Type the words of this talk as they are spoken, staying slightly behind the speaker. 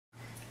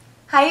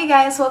Hi you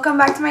guys, welcome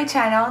back to my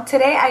channel.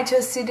 Today I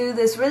chose to do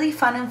this really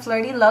fun and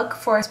flirty look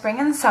for spring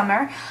and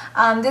summer.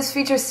 This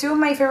features two of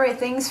my favorite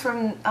things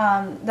from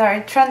that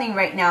are trending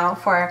right now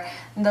for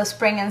the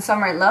spring and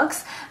summer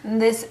looks.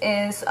 This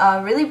is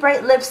a really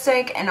bright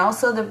lipstick and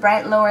also the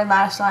bright lower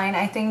lash line.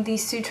 I think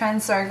these two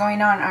trends that are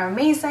going on are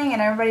amazing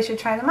and everybody should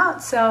try them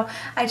out. So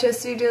I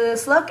chose to do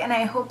this look and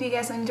I hope you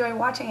guys enjoy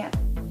watching it.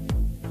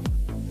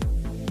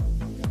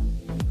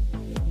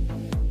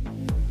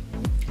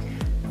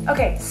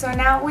 Okay, so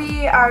now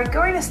we are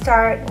going to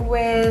start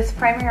with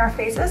priming our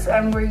faces,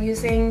 and we're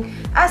using,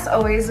 as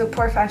always, the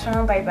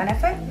PoreFessional by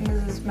Benefit.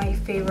 This is my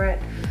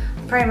favorite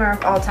primer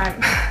of all time.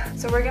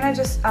 So we're gonna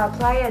just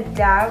apply a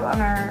dab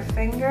on our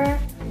finger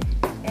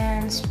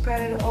and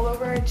spread it all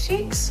over our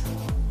cheeks.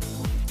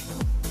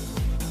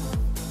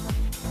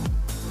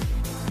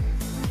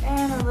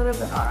 And a little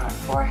bit on our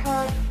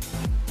forehead.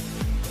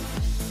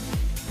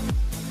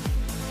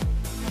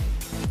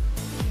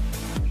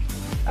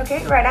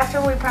 Okay, right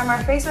after we prime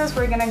our faces,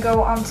 we're gonna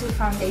go on to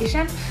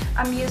foundation.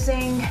 I'm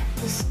using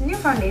this new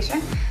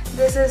foundation.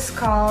 This is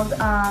called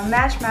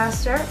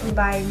Matchmaster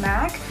by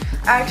MAC.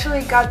 I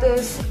actually got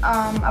this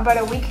about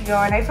a week ago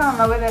and I fell in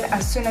love with it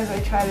as soon as I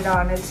tried it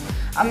on. It's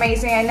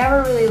amazing. I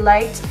never really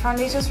liked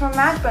foundations from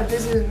MAC, but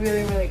this is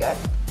really, really good.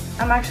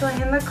 I'm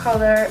actually in the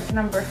color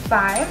number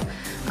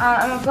 5.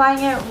 I'm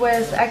applying it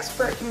with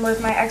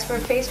my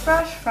Expert face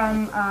brush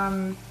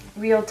from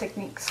Real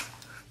Techniques.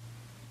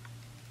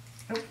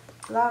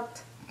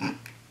 Locked.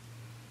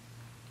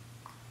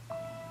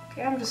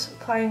 Okay, I'm just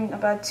applying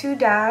about 2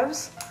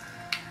 dabs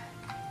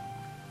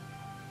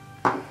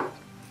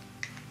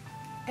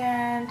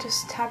and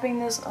just tapping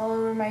this all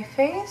over my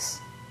face,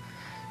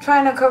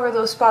 trying to cover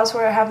those spots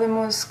where I have the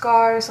most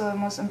scars or the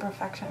most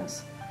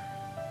imperfections.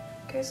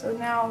 Okay, so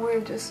now we're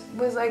just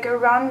with like a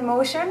round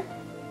motion,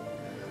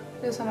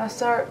 just gonna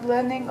start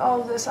blending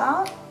all of this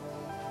out.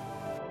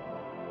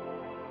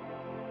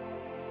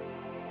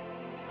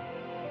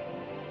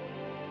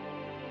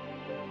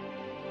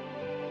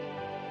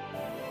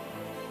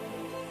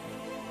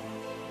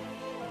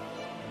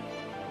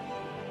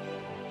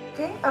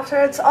 Okay, after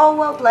it's all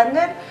well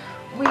blended,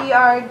 we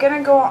are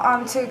gonna go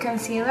on to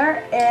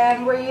concealer,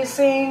 and we're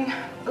using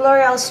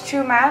L'Oreal's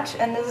True Match,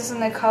 and this is in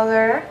the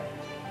color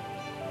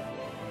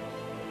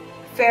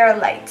Fair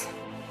Light.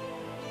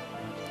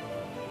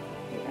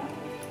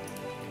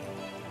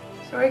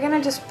 So we're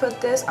gonna just put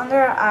this under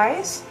our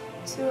eyes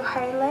to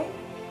highlight.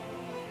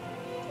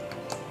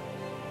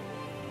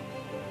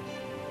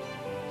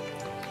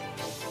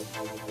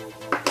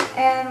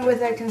 And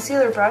with a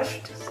concealer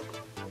brush,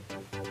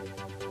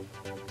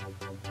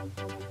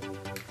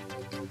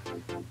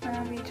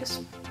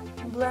 just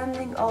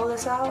blending all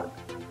this out.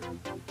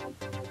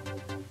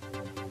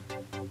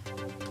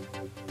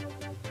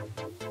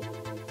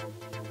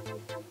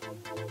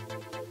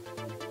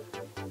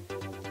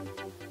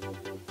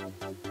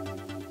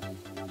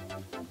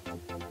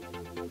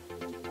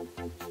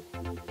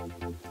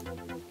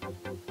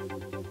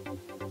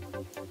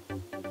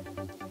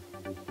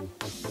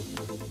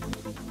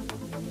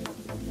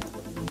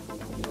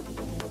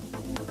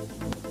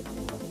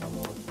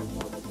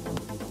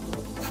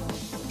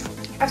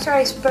 After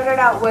I spread it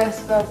out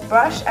with the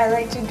brush, I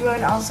like to do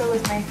it also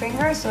with my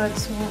finger, so it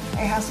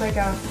has like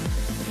a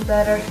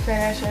better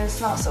finish and it's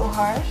not so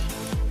harsh.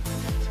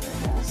 So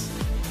I'm just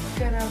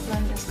gonna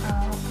blend this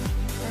out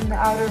in the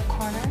outer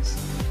corners,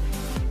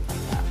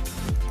 like that.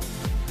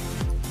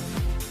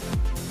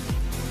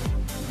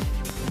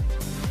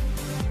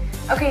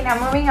 Okay, now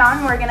moving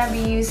on, we're gonna be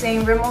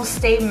using Rimmel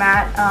Stay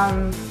Matte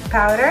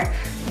powder.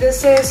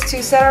 This is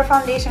to set our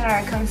foundation and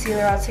our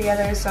concealer all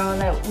together so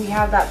that we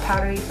have that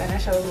powdery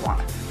finish that we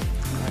want.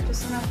 We're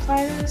just going to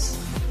apply this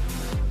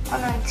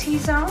on our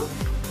T-zone.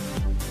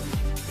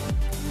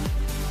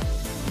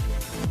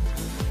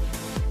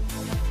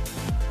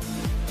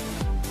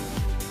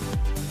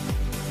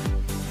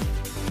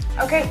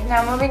 Okay,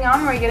 now moving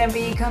on, we're going to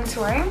be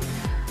contouring.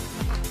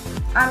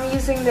 I'm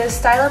using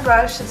this styler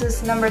brush. This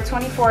is number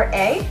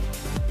 24A.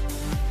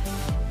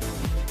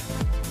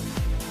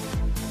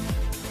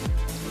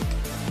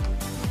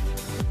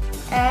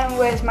 And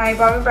with my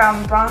Bobbi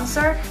Brown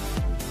bronzer,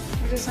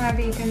 we're just going to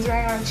be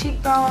contouring our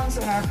cheekbones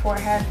and our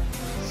forehead.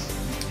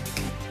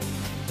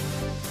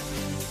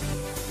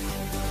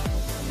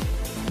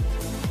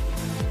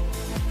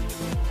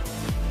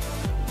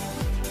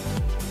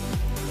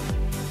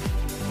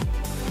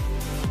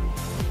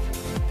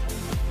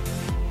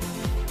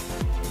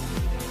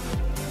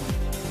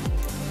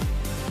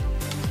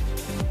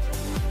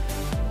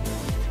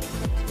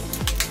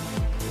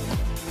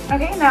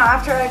 Okay, now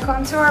after I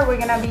contour, we're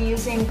gonna be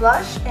using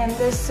blush, and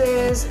this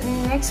is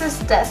NYX's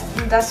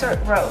Desert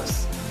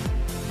Rose.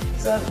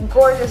 It's a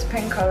gorgeous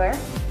pink color.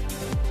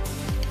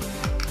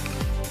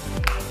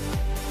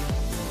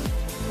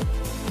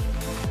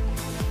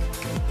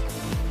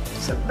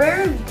 It's a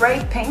very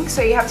bright pink,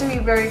 so you have to be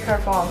very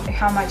careful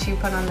how much you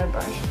put on the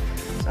brush.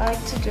 So I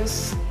like to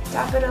just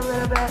dab it a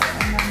little bit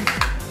and then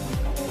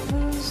let it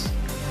loose.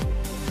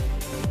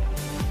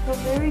 Go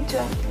very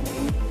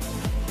gently.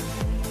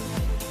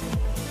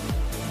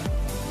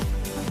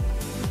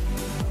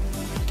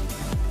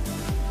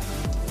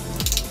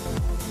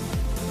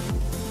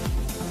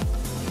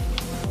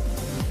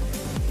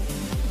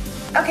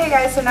 Okay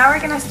guys, so now we're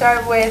gonna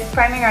start with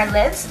priming our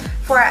lids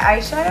for our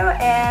eyeshadow,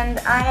 and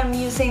I am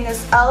using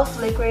this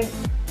e.l.f. liquid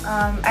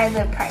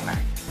eyelid primer.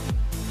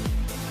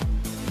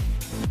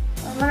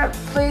 I'm gonna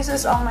place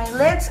this on my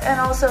lids and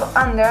also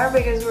under,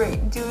 because we're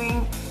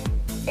doing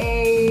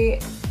a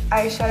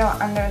eyeshadow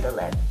under the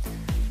lid.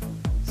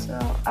 So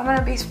I'm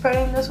gonna be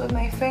spreading this with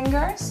my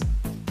fingers.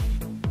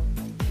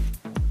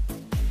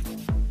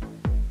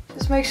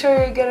 Just make sure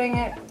you're getting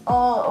it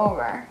all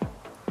over.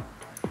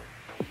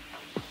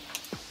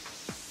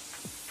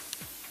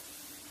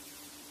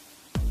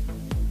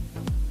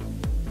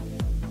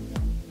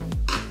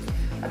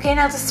 Okay,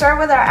 now to start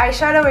with our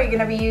eyeshadow, we're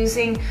gonna be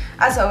using,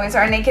 as always,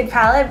 our Naked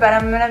palette, but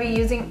I'm gonna be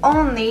using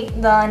only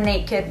the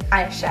Naked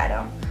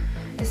eyeshadow.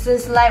 It's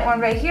this light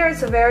one right here.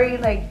 It's a very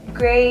like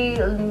gray,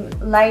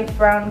 light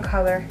brown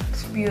color.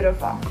 It's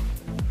beautiful.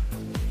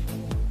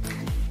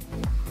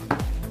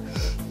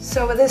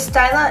 So with this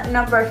Styla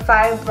number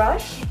 5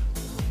 brush,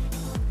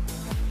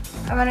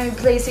 I'm gonna be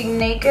placing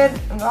Naked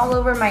all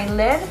over my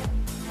lid.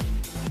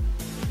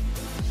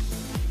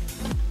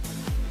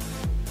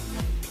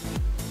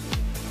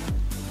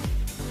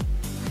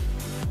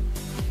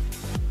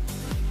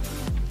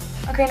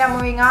 Okay, now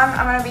moving on,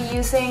 I'm going to be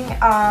using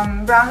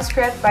Brown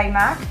Script by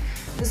MAC.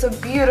 This is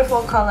a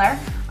beautiful color.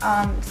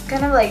 It's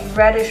kind of like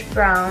reddish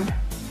brown.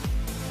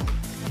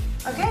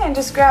 Okay, and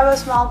just grab a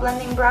small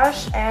blending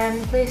brush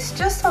and place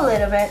just a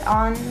little bit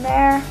on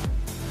there.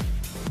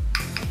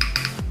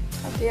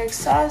 Cut the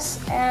excess,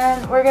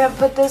 and we're going to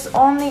put this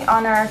only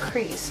on our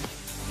crease.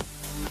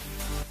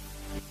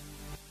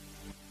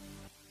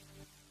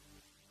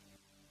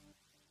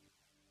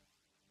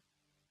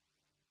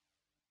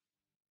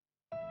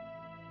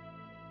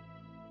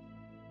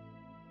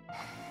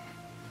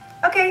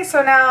 Okay,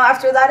 so now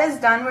after that is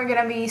done, we're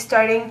going to be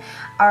starting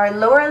our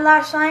lower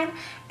lash line,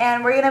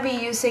 and we're going to be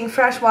using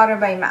Freshwater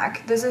by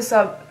MAC. This is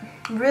a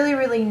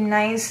really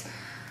nice,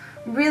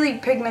 really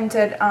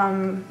pigmented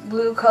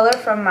blue color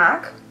from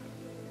MAC.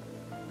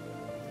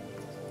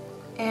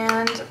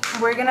 And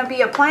we're going to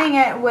be applying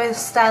it with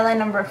Styla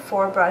number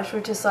 4 brush,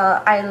 which is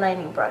a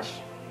eyelining brush.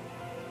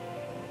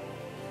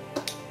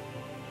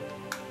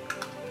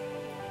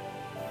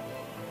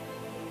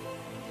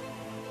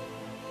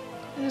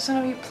 I'm just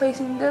going to be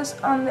placing this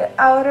on the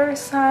outer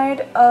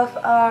side of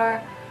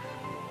our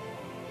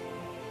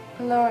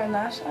lower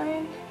lash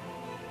line.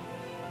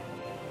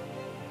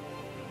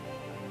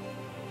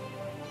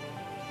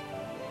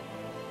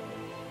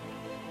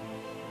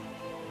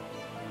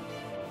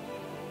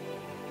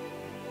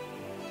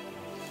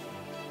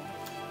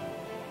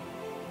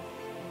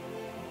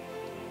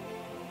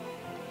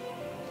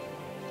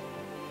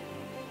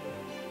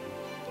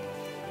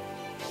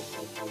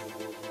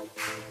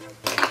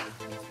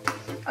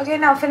 Okay,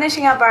 now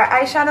finishing up our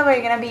eyeshadow, we're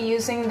going to be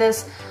using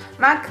this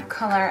MAC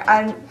color.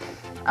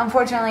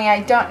 Unfortunately,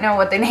 I don't know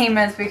what the name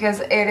is because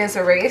it is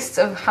erased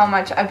of how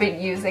much I've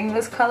been using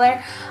this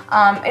color.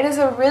 It is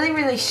a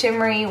really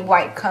shimmery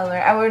white color.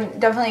 I would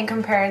definitely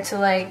compare it to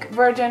like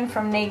Virgin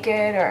from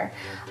Naked, or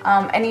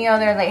any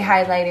other like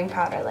highlighting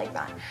powder like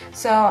that.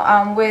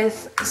 So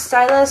with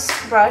Stylus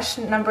brush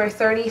number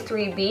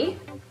 33B,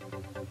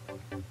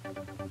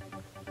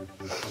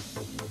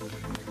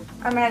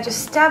 I'm going to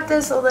just stab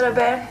this a little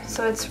bit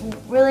so it's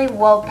really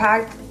well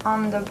packed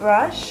on the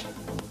brush,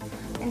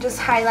 and just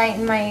highlight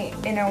my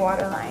inner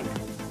waterline.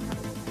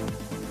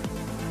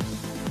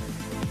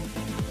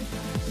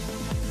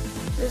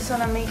 This is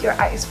going to make your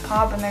eyes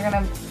pop and they're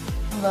going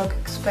to look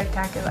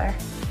spectacular.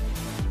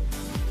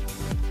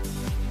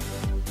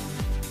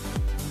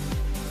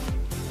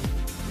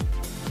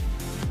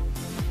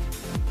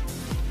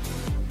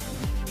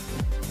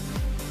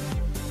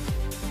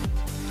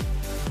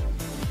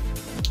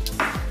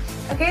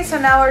 Okay, so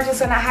now we're just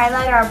going to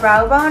highlight our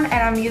brow bone, and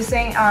I'm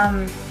using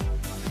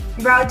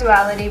Brow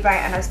Duality by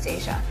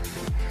Anastasia.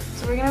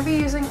 So we're going to be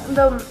using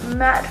the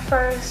matte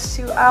first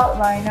to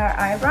outline our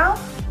eyebrow,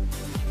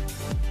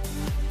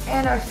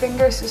 and our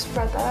fingers to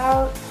spread that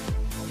out.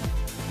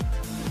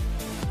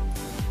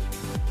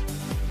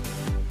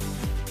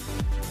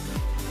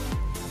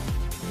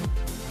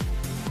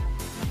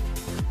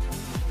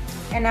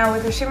 And now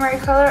with the shimmery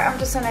color, I'm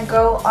just going to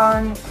go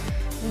on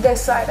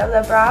this side of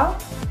the brow,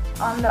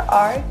 on the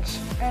arch,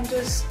 and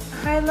just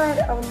highlight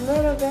a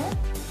little bit.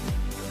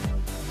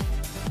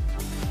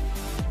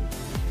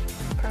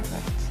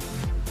 Perfect.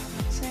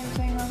 Same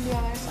thing on the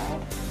other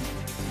side.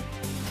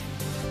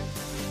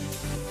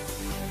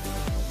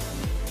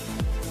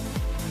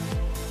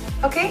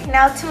 Okay,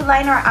 now to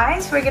line our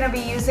eyes, we're going to be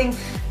using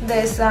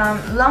this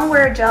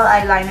Longwear Gel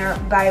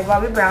Eyeliner by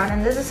Bobbi Brown,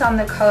 and this is on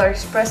the color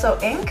Espresso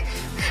Ink.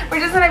 We're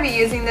just going to be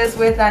using this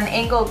with an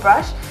angled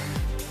brush.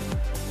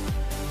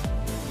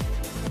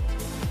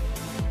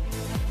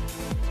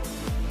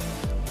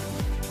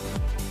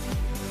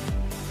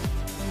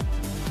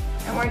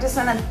 And we're just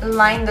going to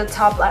line the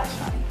top lash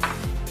line.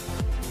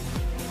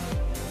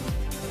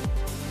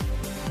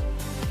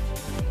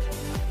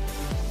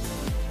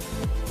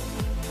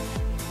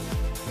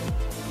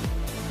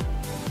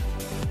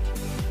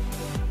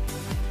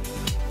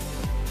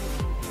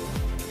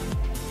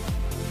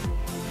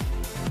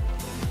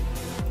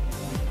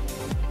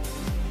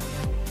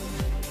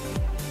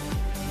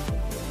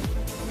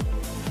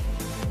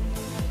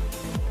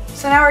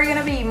 So now we're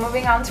gonna be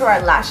moving on to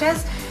our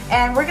lashes,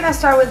 and we're gonna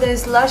start with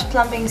this Lush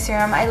Plumping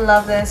Serum. I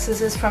love this.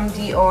 This is from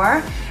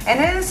Dior, and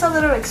it is a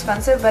little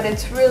expensive, but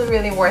it's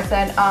really worth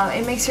it.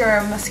 It makes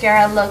your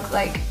mascara look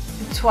like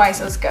twice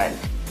as good.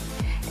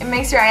 It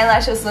makes your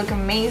eyelashes look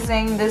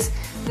amazing. This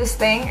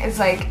thing is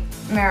like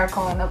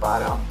miracle in a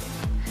bottle.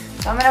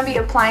 So I'm gonna be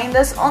applying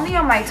this only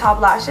on my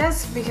top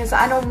lashes because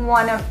I don't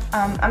wanna,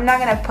 I'm not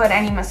gonna put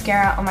any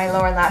mascara on my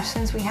lower lash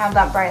since we have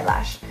that bright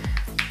lash.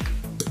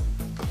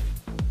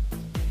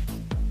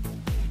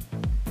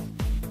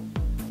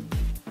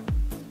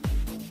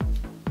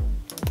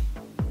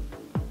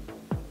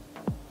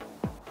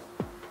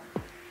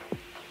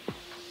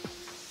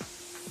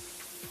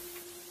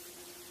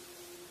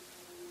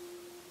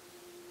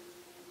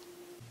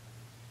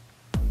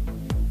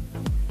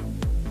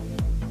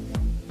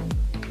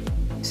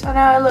 So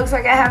now it looks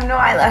like I have no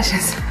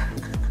eyelashes.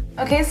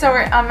 Okay, so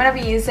I'm gonna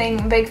be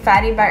using Big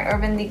Fatty by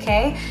Urban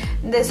Decay.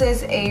 This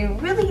is a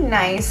really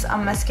nice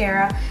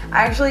mascara.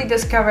 I actually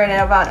discovered it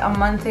about a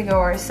month ago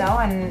or so,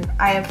 and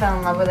I fell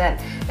in love with it.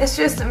 It's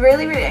just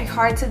really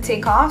hard to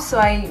take off, so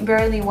I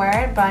barely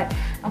wear it, but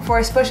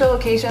for special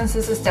occasions,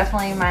 this is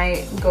definitely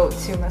my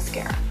go-to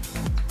mascara.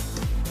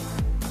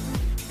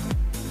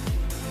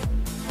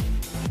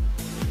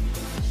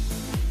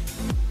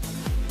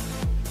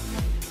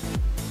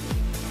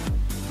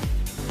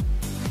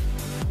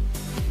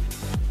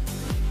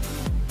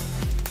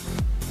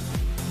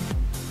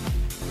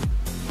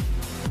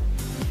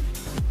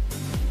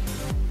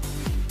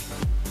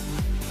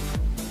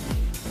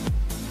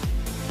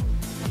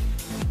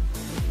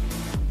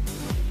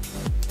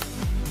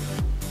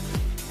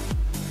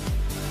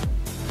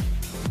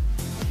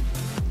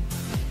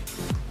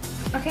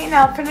 Okay,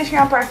 now finishing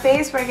up our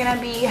face, we're gonna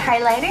be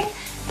highlighting,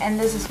 and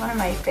this is one of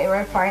my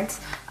favorite parts.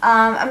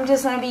 I'm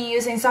just gonna be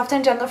using Soft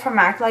and Gentle from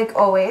MAC like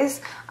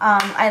always.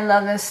 I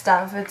love this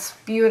stuff. It's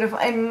beautiful.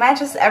 It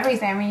matches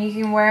everything. I mean,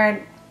 you can wear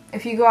it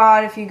if you go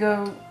out, if you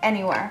go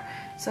anywhere.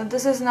 So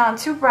this is not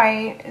too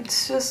bright.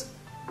 It's just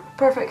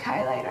perfect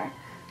highlighter.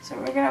 So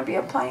we're gonna be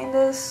applying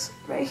this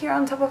right here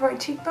on top of our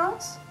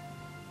cheekbones.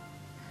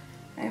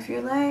 And if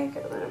you like,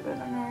 a little bit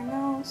on our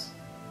nose.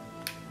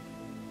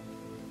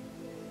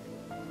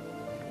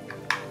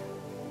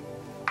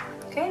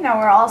 Okay, now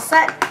we're all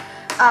set.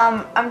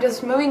 I'm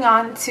just moving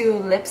on to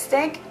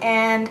lipstick,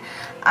 and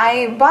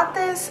I bought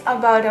this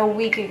about a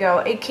week ago.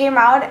 It came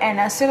out, and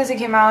as soon as it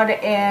came out,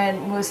 it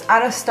was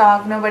out of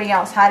stock. Nobody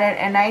else had it,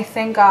 and I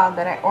thank God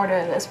that I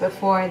ordered this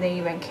before they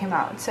even came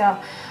out. So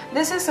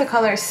this is the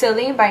color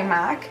Silly by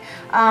MAC.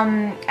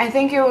 I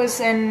think it was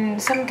in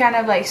some kind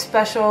of like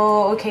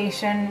special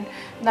occasion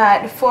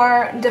that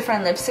 4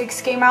 different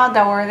lipsticks came out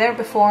that were there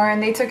before,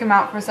 and they took them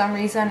out for some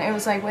reason. It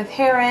was like with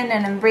Heron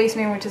and Embrace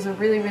Me, which is a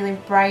really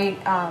bright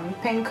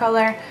pink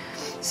color.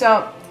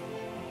 So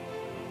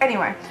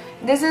anyway,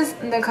 this is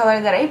the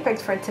color that I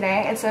picked for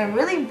today. It's a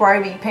really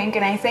Barbie pink,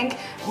 and I think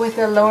with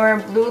the lower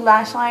blue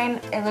lash line,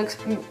 it looks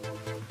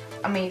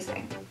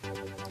amazing.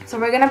 So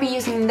we're gonna be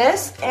using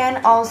this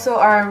and also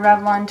our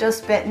Revlon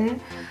Just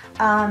Bitten.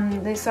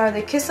 These are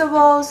the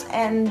Kissables,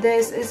 and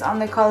this is on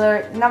the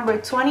color number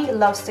 20,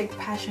 Lovesick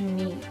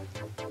Passionee.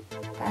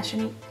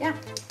 Passionee, yeah.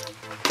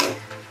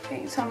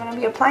 Okay, so I'm gonna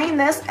be applying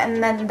this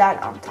and then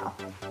that on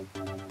top.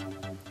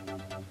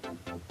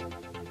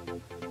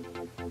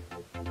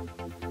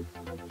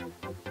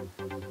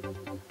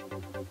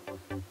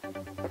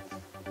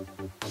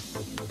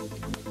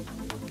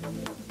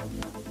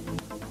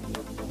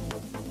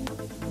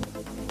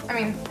 I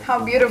mean,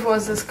 how beautiful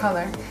is this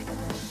color?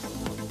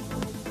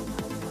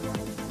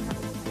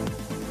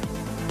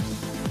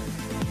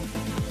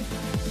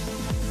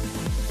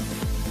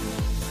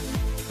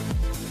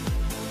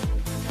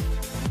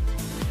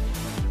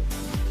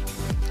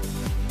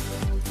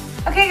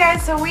 Okay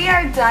guys, so we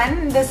are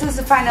done. This is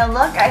the final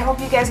look. I hope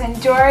you guys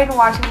enjoyed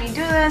watching me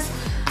do this.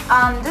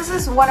 This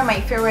is one of my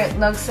favorite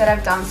looks that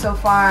I've done so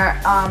far.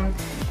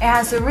 It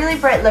has a really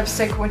bright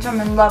lipstick, which I'm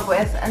in love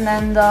with, and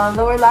then the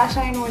lower lash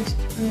line,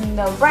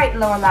 the bright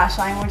lower lash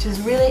line, which is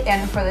really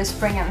in for the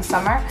spring and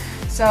summer.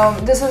 So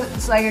this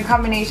is like a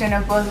combination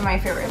of both of my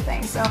favorite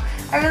things. So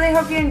I really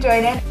hope you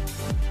enjoyed it.